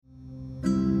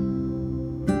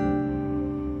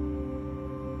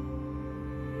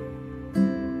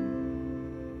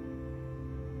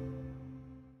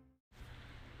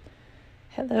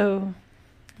Hello,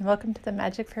 and welcome to the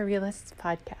Magic for Realists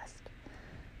podcast.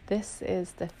 This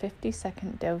is the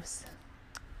 52nd dose,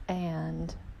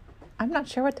 and I'm not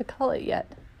sure what to call it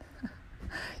yet.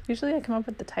 Usually I come up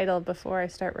with the title before I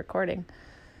start recording,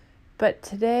 but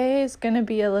today is going to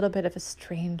be a little bit of a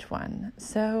strange one,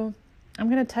 so I'm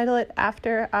going to title it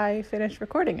after I finish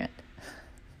recording it.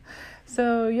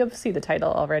 So you'll see the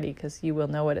title already because you will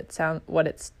know what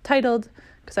it's titled,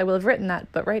 because I will have written that,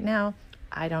 but right now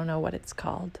I don't know what it's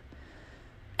called.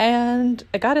 And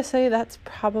I gotta say, that's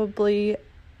probably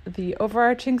the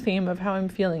overarching theme of how I'm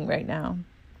feeling right now,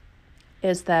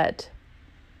 is that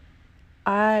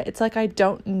it's like I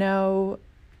don't know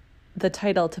the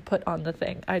title to put on the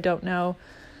thing. I don't know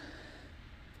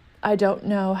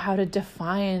how to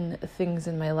define things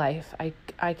in my life.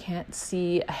 I can't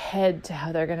see ahead to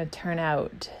how they're going to turn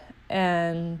out.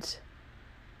 And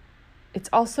it's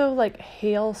also like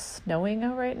hail snowing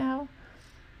out right now.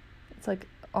 It's like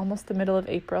almost the middle of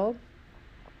April.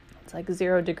 It's like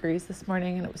 0 degrees this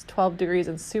morning, and it was 12 degrees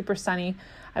and super sunny.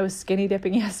 I was skinny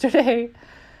dipping yesterday,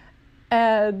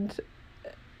 and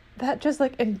that just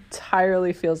like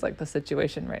entirely feels like the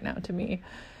situation right now to me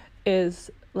is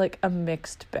like a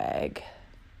mixed bag.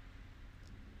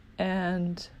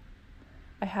 And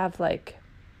I have like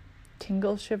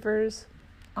tingle shivers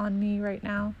on me right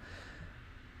now.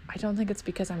 I don't think it's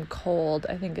because I'm cold.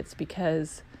 I think it's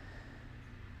because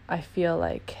I feel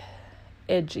like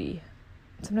edgy.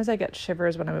 Sometimes I get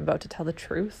shivers when I'm about to tell the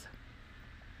truth,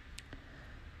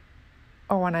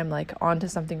 or when I'm like onto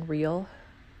something real,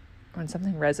 or when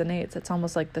something resonates. It's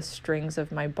almost like the strings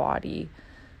of my body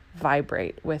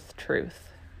vibrate with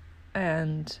truth.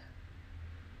 And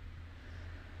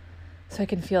so I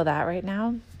can feel that right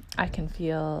now. I can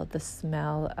feel the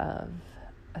smell of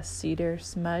a cedar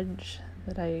smudge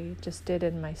that I just did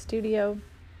in my studio.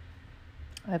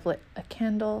 I've lit a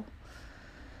candle,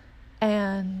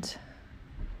 and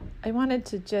I wanted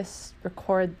to just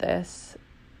record this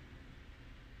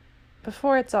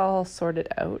before it's all sorted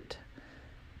out,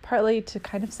 partly to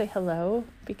kind of say hello,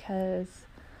 because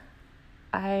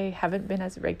I haven't been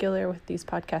as regular with these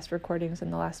podcast recordings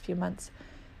in the last few months,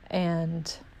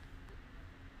 and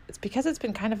it's because it's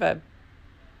been kind of a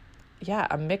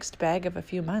mixed bag of a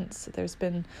few months.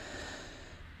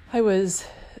 I was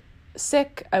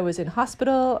sick, I was in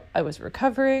hospital, I was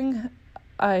recovering.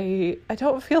 I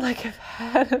don't feel like I've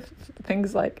had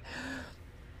things like,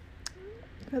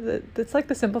 it's like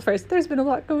the simple phrase, there's been a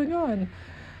lot going on.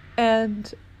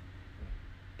 And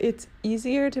it's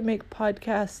easier to make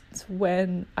podcasts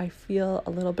when I feel a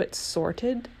little bit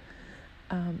sorted.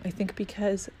 I think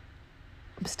because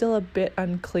I'm still a bit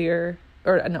unclear,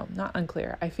 or no, not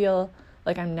unclear. I feel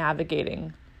like I'm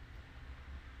navigating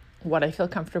what I feel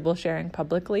comfortable sharing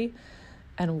publicly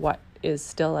and what is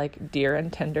still like dear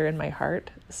and tender in my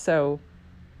heart. So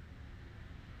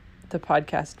the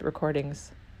podcast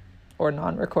recordings or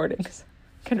non-recordings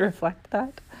can reflect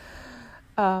that.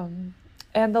 And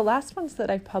the last ones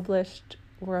that I published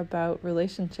were about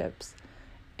relationships,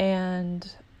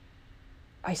 and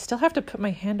I still have to put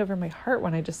my hand over my heart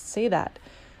when I just say that.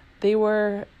 They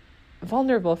were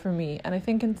vulnerable for me, and I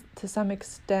think to some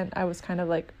extent I was kind of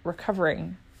like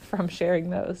recovering from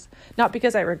sharing those. Not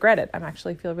because I regret it. I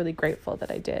actually feel really grateful that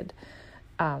I did.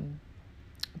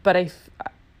 But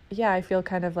I feel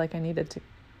kind of like I needed to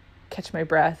catch my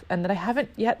breath, and that I haven't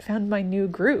yet found my new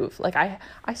groove. Like I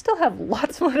still have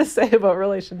lots more to say about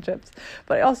relationships,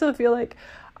 but I also feel like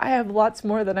I have lots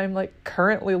more that I'm like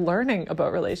currently learning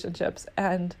about relationships,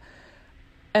 and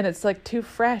it's like too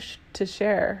fresh to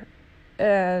share.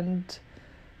 And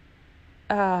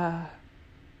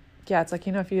it's like,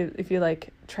 if you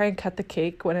like try and cut the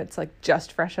cake when it's like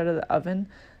just fresh out of the oven,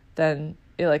 then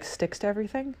it like sticks to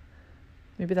everything.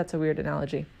 Maybe that's a weird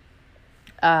analogy.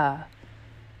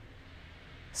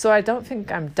 So I don't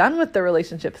think I'm done with the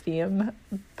relationship theme,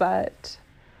 but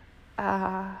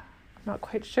I'm not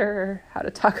quite sure how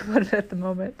to talk about it at the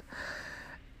moment.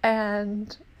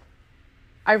 And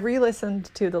I re-listened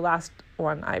to the last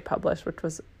one I published, which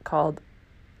was called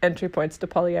Entry Points to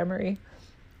Polyamory,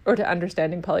 or to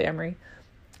Understanding Polyamory.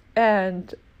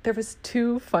 And there was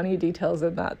 2 funny details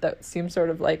in that seemed sort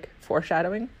of like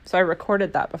foreshadowing. So I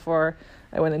recorded that before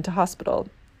I went into hospital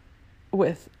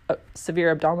with severe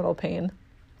abdominal pain.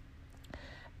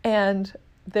 And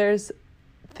there's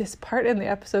this part in the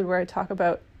episode where I talk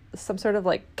about some sort of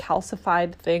like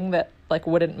calcified thing that like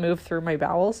wouldn't move through my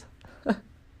bowels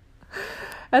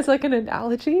as like an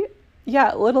analogy.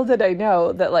 Yeah, little did I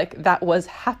know that like that was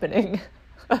happening.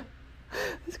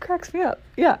 This cracks me up.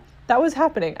 Yeah, that was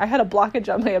happening. I had a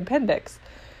blockage on my appendix,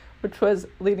 which was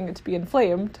leading it to be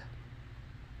inflamed.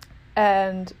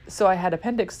 And so I had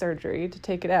appendix surgery to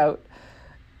take it out,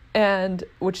 and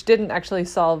which didn't actually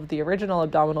solve the original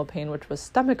abdominal pain, which was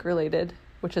stomach related,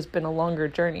 which has been a longer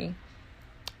journey.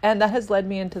 And that has led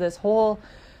me into this whole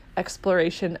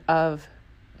exploration of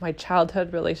my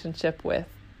childhood relationship with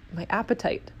my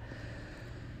appetite.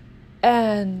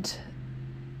 And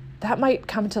that might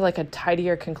come to like a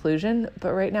tidier conclusion,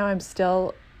 but right now I'm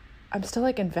still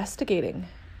like investigating.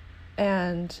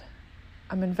 And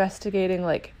I'm investigating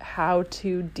like how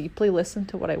to deeply listen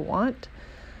to what I want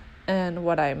and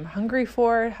what I'm hungry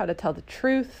for, how to tell the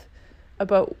truth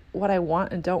about what I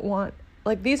want and don't want.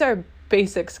 Like, these are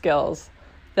basic skills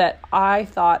that I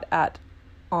thought at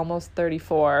almost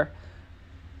 34,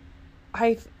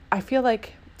 I feel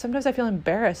like sometimes I feel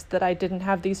embarrassed that I didn't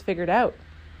have these figured out.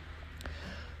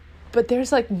 But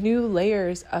there's like new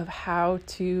layers of how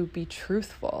to be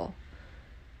truthful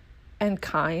and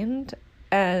kind,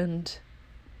 and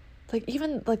like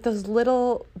even like those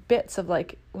little bits of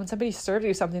like when somebody serves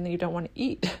you something that you don't want to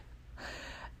eat.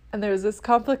 And there's this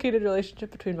complicated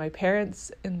relationship between my parents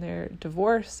in their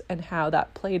divorce and how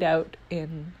that played out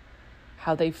in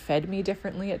how they fed me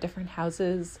differently at different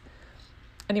houses.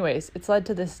 Anyways, it's led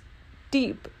to this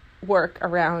deep work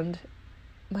around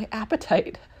my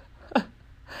appetite.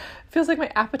 Feels like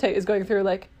my appetite is going through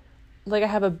like I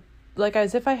have a, like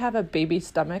as if I have a baby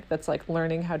stomach that's like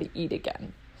learning how to eat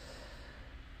again.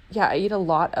 Yeah, I eat a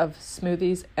lot of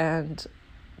smoothies and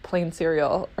plain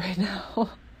cereal right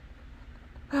now.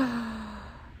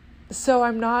 So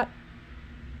I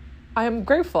am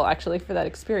grateful actually for that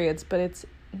experience, but it's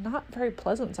not very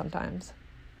pleasant sometimes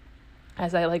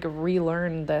as I like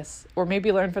relearn this, or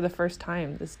maybe learn for the first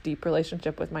time, this deep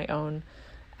relationship with my own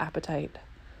appetite.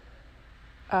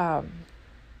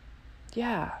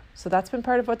 Yeah, so that's been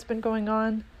part of what's been going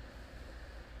on.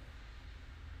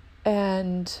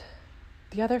 And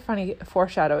the other funny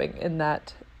foreshadowing in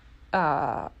that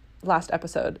last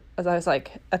episode, as I was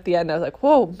like, at the end, I was like,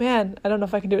 whoa, man, I don't know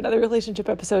if I can do another relationship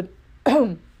episode.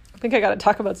 I think I got to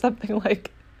talk about something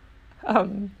like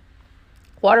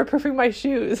waterproofing my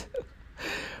shoes,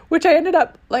 which I ended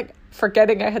up like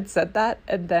forgetting I had said that.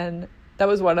 And then that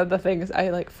was one of the things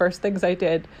first things I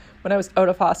did when I was out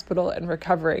of hospital and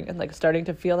recovering and like starting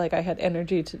to feel like I had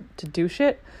energy to do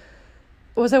shit,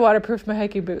 was I waterproofed my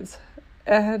hiking boots.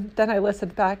 And then I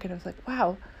listened back and I was like,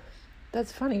 wow,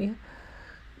 that's funny.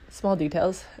 Small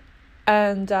details.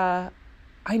 And I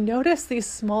noticed these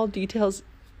small details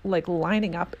like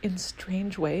lining up in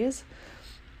strange ways,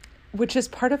 which is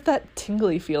part of that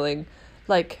tingly feeling,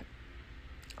 like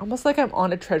almost like I'm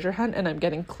on a treasure hunt and I'm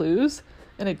getting clues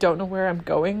and I don't know where I'm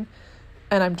going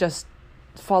and I'm just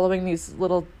following these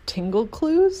little tingle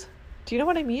clues. Do you know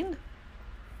what I mean?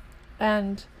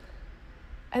 And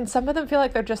some of them feel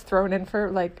like they're just thrown in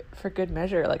for good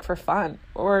measure, like for fun,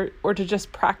 or to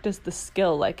just practice the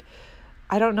skill. Like,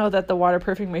 I don't know that the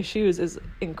waterproofing my shoes is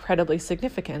incredibly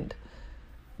significant,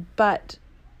 but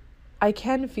I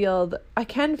can feel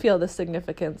the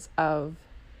significance of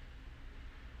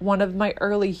one of my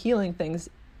early healing things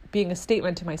being a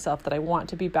statement to myself that I want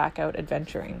to be back out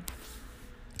adventuring.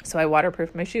 So I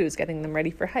waterproof my shoes, getting them ready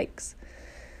for hikes.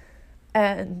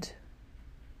 And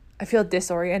I feel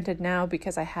disoriented now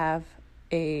because I have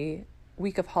a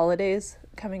week of holidays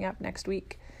coming up next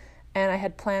week. And I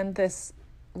had planned this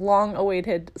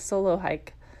long-awaited solo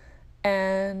hike.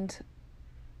 And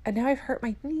now I've hurt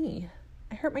my knee.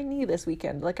 I hurt my knee this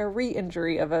weekend, like a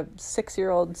re-injury of a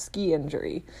 6-year-old ski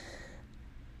injury.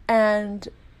 And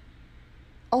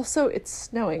also it's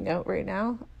snowing out right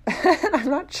now. I'm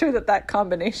not sure that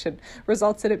combination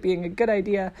results in it being a good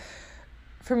idea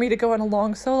for me to go on a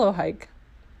long solo hike.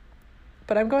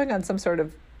 But I'm going on some sort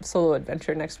of solo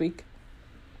adventure next week.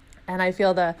 And I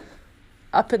feel the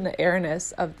up in the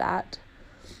airness of that.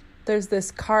 There's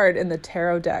this card in the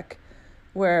tarot deck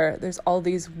where there's all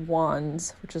these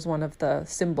wands, which is one of the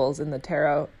symbols in the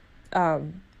tarot,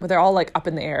 where they're all like up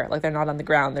in the air, like they're not on the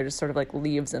ground. They're just sort of like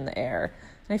leaves in the air.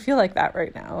 And I feel like that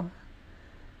right now.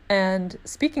 And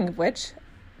speaking of which,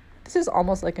 this is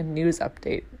almost like a news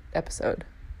update episode.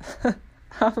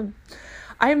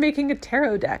 I'm making a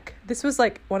tarot deck. This was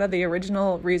like one of the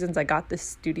original reasons I got this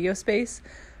studio space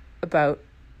about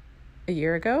a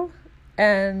year ago.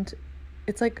 And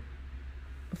it's like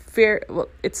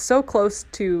it's so close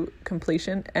to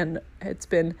completion, and it's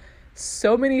been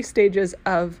so many stages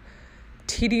of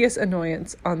tedious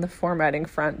annoyance on the formatting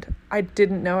front. I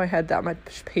didn't know I had that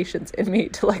much patience in me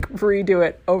to like redo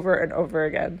it over and over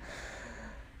again.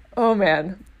 Oh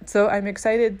man. So I'm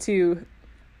excited to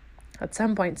at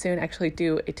some point soon actually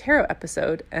do a tarot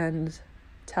episode and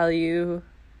tell you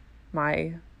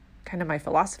my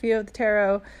philosophy of the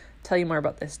tarot, tell you more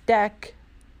about this deck,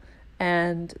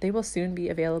 and they will soon be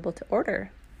available to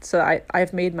order. So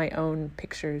I've made my own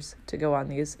pictures to go on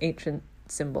these ancient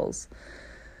symbols.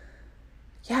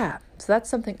 Yeah, so that's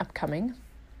something upcoming.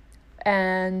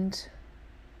 And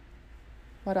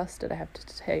what else did I have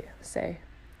to say?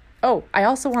 Oh, I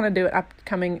also want to do an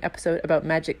upcoming episode about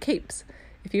magic capes.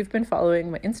 If you've been following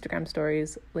my Instagram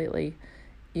stories lately,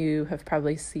 you have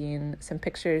probably seen some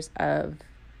pictures of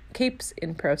capes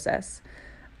in process.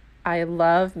 I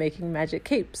love making magic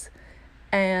capes,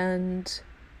 and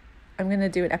I'm going to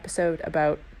do an episode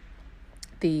about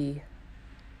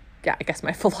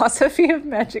my philosophy of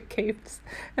magic capes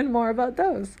and more about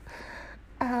those.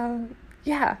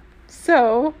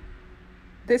 So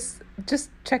this, just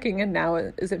checking in now,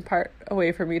 is in part a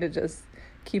way for me to just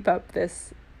keep up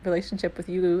this relationship with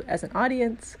you as an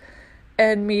audience,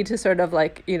 and me to sort of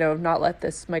like, not let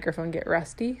this microphone get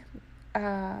rusty,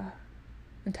 and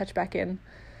touch back in.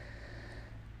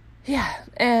 Yeah.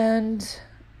 And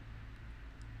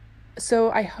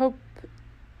so I hope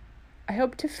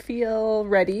to feel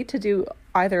ready to do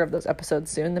either of those episodes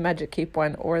soon, the Magic Cape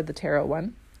one or the Tarot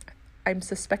one. I'm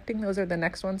suspecting those are the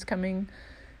next ones coming.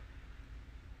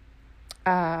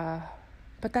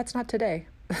 But that's not today.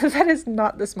 That is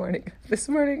not this morning. This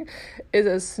morning is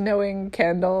a snowing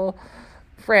candle,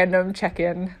 random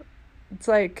check-in. It's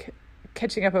like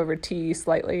catching up over tea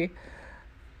slightly.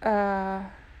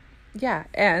 Yeah,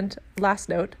 and last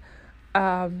note,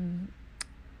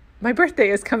 my birthday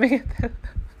is coming.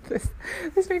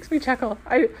 This makes me chuckle.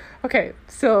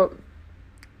 So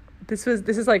this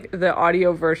is like the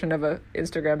audio version of a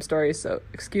Instagram story, so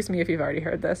excuse me if you've already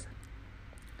heard this.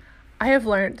 I have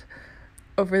learned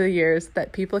over the years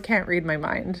that people can't read my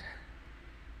mind,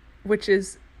 which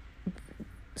is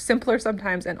simpler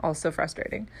sometimes and also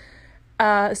frustrating.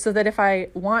 So that if I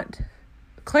want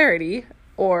clarity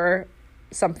or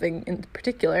something in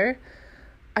particular,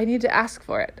 I need to ask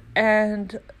for it.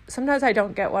 And sometimes I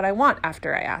don't get what I want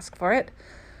after I ask for it,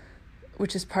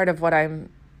 which is part of what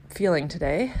I'm feeling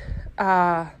today.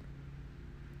 But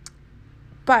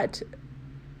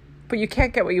you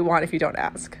can't get what you want if you don't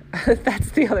ask.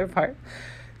 That's the other part.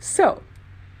 So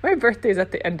my birthday is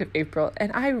at the end of April,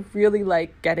 and I really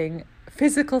like getting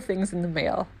physical things in the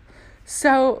mail.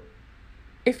 So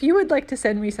if you would like to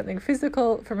send me something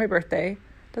physical for my birthday,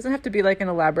 doesn't have to be like an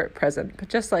elaborate present, but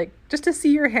just to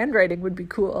see your handwriting would be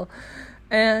cool.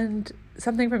 And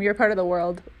something from your part of the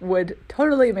world would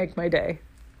totally make my day.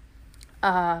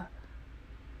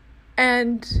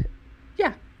 And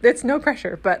yeah, it's no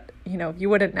pressure, but you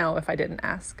wouldn't know if I didn't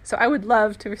ask. So I would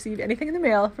love to receive anything in the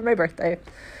mail for my birthday.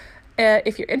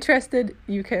 If you're interested,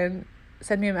 you can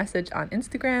send me a message on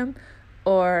Instagram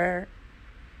or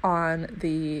on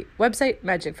the website,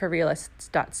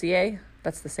 magicforrealists.ca.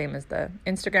 That's the same as the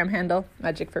Instagram handle,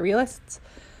 Magic for Realists.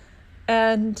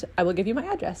 And I will give you my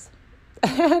address.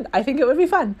 And I think it would be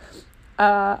fun.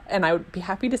 And I would be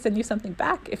happy to send you something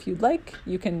back if you'd like.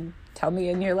 You can tell me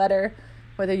in your letter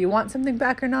whether you want something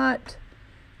back or not.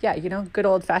 Yeah, good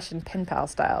old-fashioned pen pal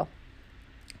style.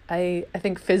 I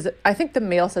think the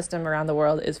mail system around the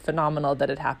world is phenomenal that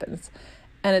it happens.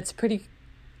 And it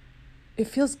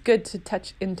feels good to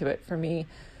touch into it for me,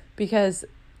 because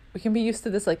we can be used to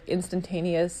this like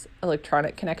instantaneous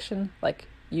electronic connection. Like,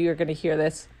 you're going to hear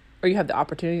this, or you have the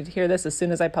opportunity to hear this as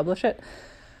soon as I publish it.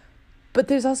 But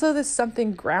there's also this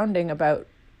something grounding about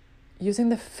using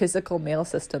the physical mail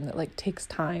system that like takes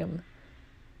time.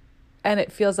 And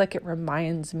it feels like it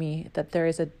reminds me that there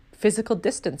is a physical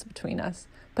distance between us,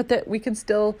 but that we can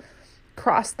still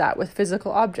cross that with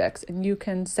physical objects, and you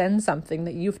can send something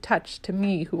that you've touched to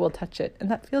me who will touch it. And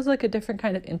that feels like a different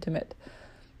kind of intimate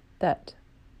that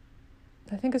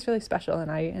I think is really special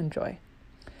and I enjoy.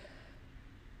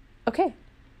 Okay.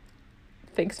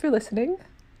 Thanks for listening.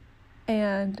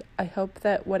 And I hope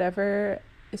that whatever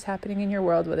is happening in your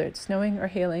world, whether it's snowing or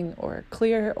hailing or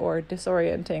clear or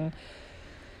disorienting,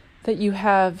 that you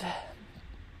have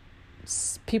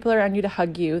people around you to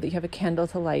hug you, that you have a candle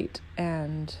to light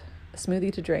and a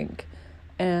smoothie to drink,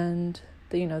 and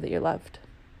that you know that you're loved.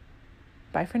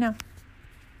 Bye for now.